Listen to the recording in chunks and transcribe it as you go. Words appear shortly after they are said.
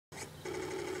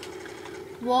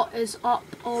What is up,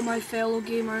 all my fellow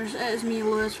gamers? It is me,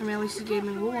 Lewis from LEC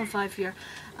Gaming 115 here,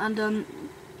 and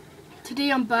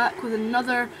today I'm back with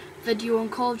another video on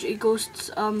Call of Duty Ghosts,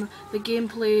 the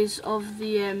gameplays of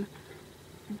the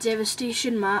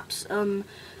Devastation maps.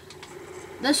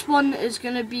 This one is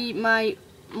going to be my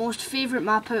most favourite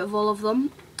map out of all of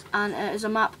them, and it is a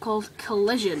map called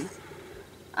Collision.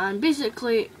 And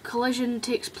basically, Collision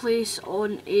takes place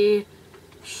on a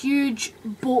huge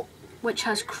boat which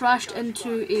has crashed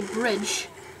into a bridge.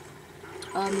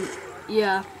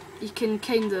 Yeah, you can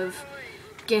kind of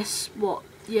guess what,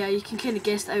 you can kind of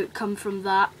guess the outcome from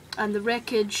that. And the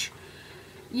wreckage,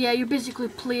 yeah, you're basically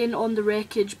playing on the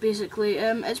wreckage, basically.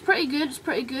 It's pretty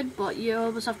good, but you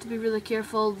always have to be really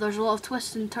careful. There's a lot of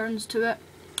twists and turns to it.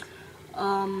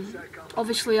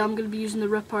 Obviously I'm going to be using the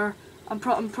Ripper. I'm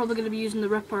probably going to be using the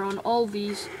Ripper on all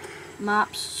these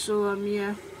maps, so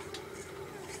yeah.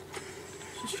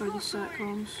 Let's destroy these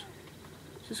satcoms.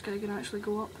 Is this guy gonna actually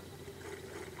go up?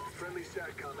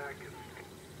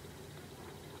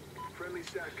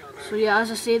 So yeah, as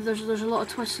I said, there's a lot of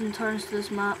twists and turns to this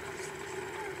map,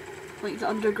 like the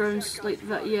undergrounds, like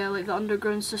the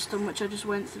underground system which I just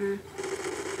went through.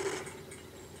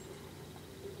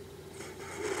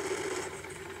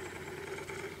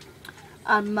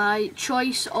 And my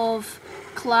choice of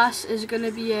class is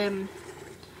gonna be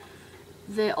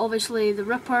obviously the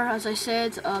Ripper, as I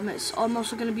said. I'm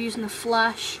also going to be using the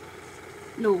Flash.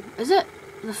 No, is it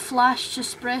the Flash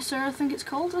Suppressor? I think it's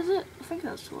called. Is it? I think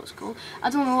that's what it's called. I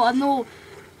don't know. I know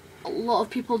a lot of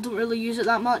people don't really use it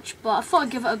that much, but I thought I'd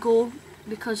give it a go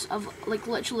because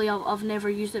I've never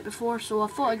used it before. So I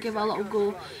thought I'd give it a little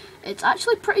go. It's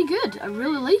actually pretty good. I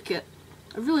really like it.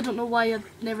 I really don't know why I've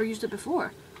never used it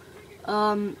before.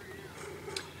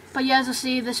 But yeah, as I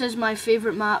say, this is my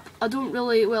favourite map. I don't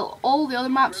really, well, all the other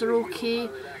maps are okay.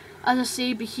 As I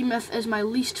say, Behemoth is my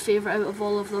least favourite out of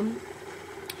all of them.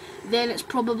 Then it's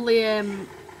probably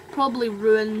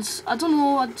Ruins. I don't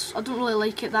know, I don't really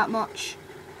like it that much.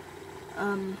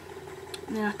 Then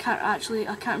I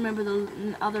can't remember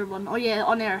the other one. Oh yeah,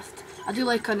 Unearthed. I do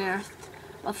like Unearthed.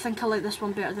 I think I like this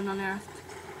one better than Unearthed.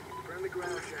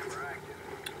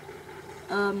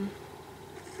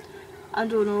 I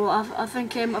don't know. I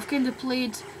think I've kind of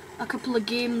played a couple of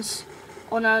games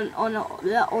on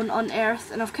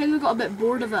Unearthed, and I've kind of got a bit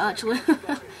bored of it actually. So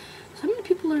how many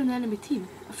people are in the enemy team?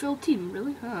 A full team,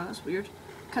 really? Ah, that's weird.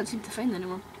 Can't seem to find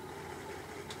anyone.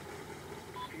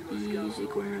 Easy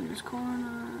going around this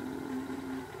corner.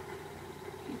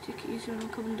 You take it easy when I'm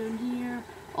coming down here.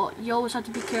 Oh, you always have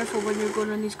to be careful when you're going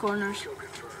around these corners.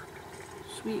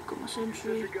 Sweet, got my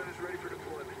sentry.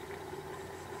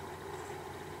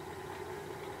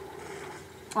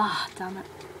 Ah, damn it.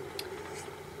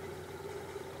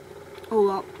 Oh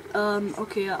well,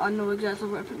 okay, I know exactly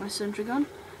where to put my sentry gun.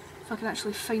 If I can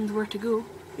actually find where to go.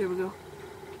 Here we go.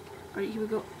 Right, here we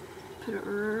go. Put it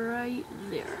right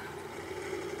there.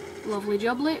 Lovely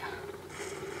jubbly.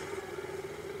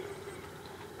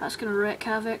 That's gonna wreak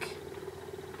havoc.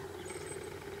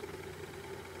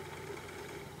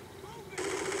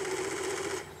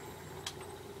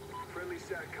 Friendly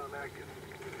SATCOM active.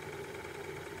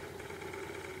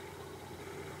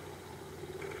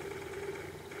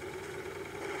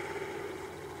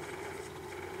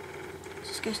 Is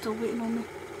this guy still waiting on me?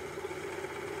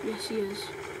 Yes, he is.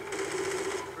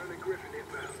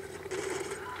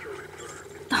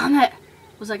 Damn it!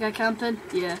 Was that guy camping?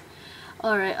 Yeah.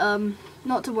 Alright,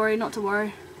 not to worry, not to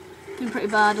worry. Doing pretty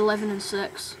bad, 11 and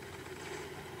 6.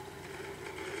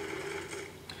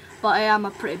 But I am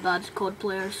a pretty bad COD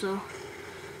player, so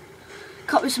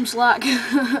cut me some slack.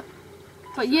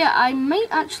 But yeah, I might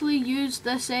actually use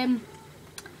this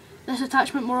this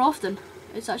attachment more often.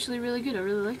 It's actually really good. I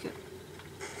really like it.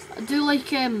 I do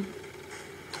like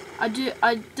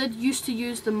I did used to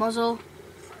use the muzzle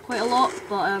quite a lot,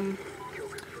 but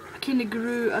I kind of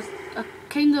grew. I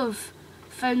kind of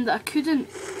found that I couldn't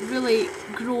really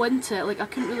grow into it. Like I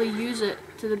couldn't really use it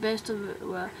to the best of it.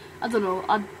 Well, I don't know.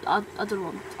 I don't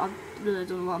know. I really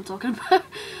don't know what I'm talking about.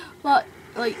 But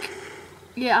like,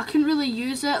 yeah, I couldn't really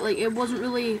use it. Like it wasn't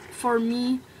really for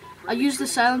me. I used the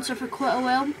silencer for quite a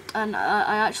while, and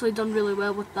I actually done really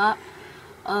well with that.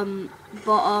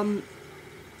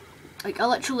 Like I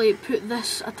literally put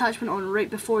this attachment on right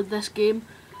before this game,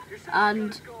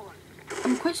 and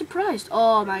I'm quite surprised.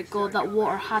 Oh my god, that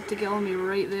water had to get on me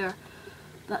right there.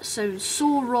 That sounds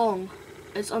so wrong.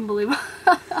 It's unbelievable.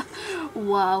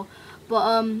 Wow. But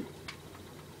I'm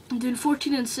doing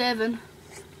 14 and 7.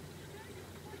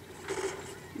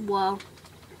 Wow.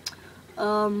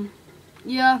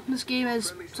 Yeah, this game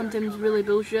is sometimes really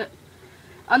bullshit.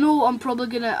 I know I'm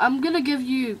gonna give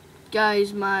you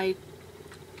guys my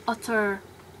utter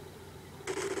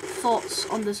thoughts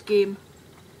on this game.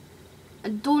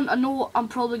 And I know I'm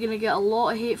probably going to get a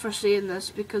lot of hate for saying this,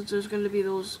 because there's going to be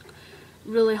those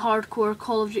really hardcore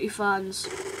Call of Duty fans,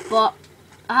 but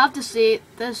I have to say,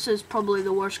 this is probably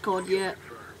the worst COD yet.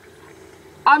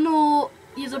 I know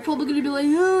you're probably going to be like,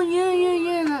 oh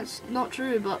yeah, that's not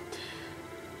true, but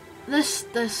this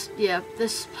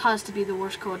has to be the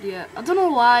worst COD yet. I don't know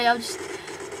why,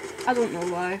 I don't know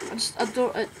why,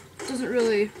 it doesn't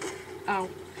really,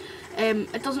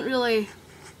 it doesn't really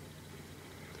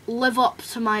live up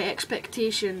to my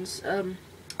expectations.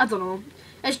 I don't know,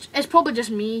 it's probably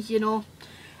just me, you know.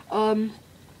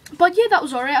 But yeah, that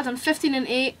was alright. I done 15 and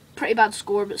 8, pretty bad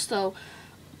score, but still.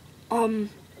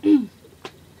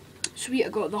 Sweet, I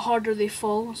got the harder they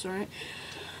fall, that's alright.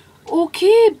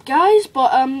 Okay, guys,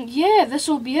 but yeah, this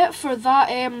will be it for that,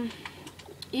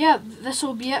 this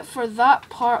will be it for that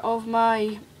part of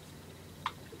my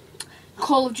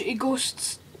Call of Duty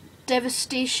Ghosts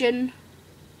Devastation.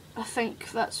 I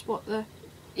think that's what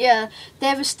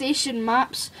Devastation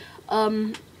maps.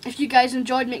 If you guys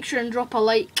enjoyed, make sure and drop a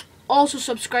like. Also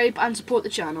subscribe and support the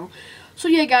channel. So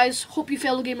yeah, guys, hope you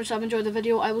fellow gamers have enjoyed the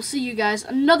video. I will see you guys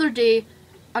another day,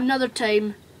 another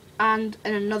time, and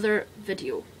in another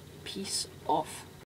video. Peace off.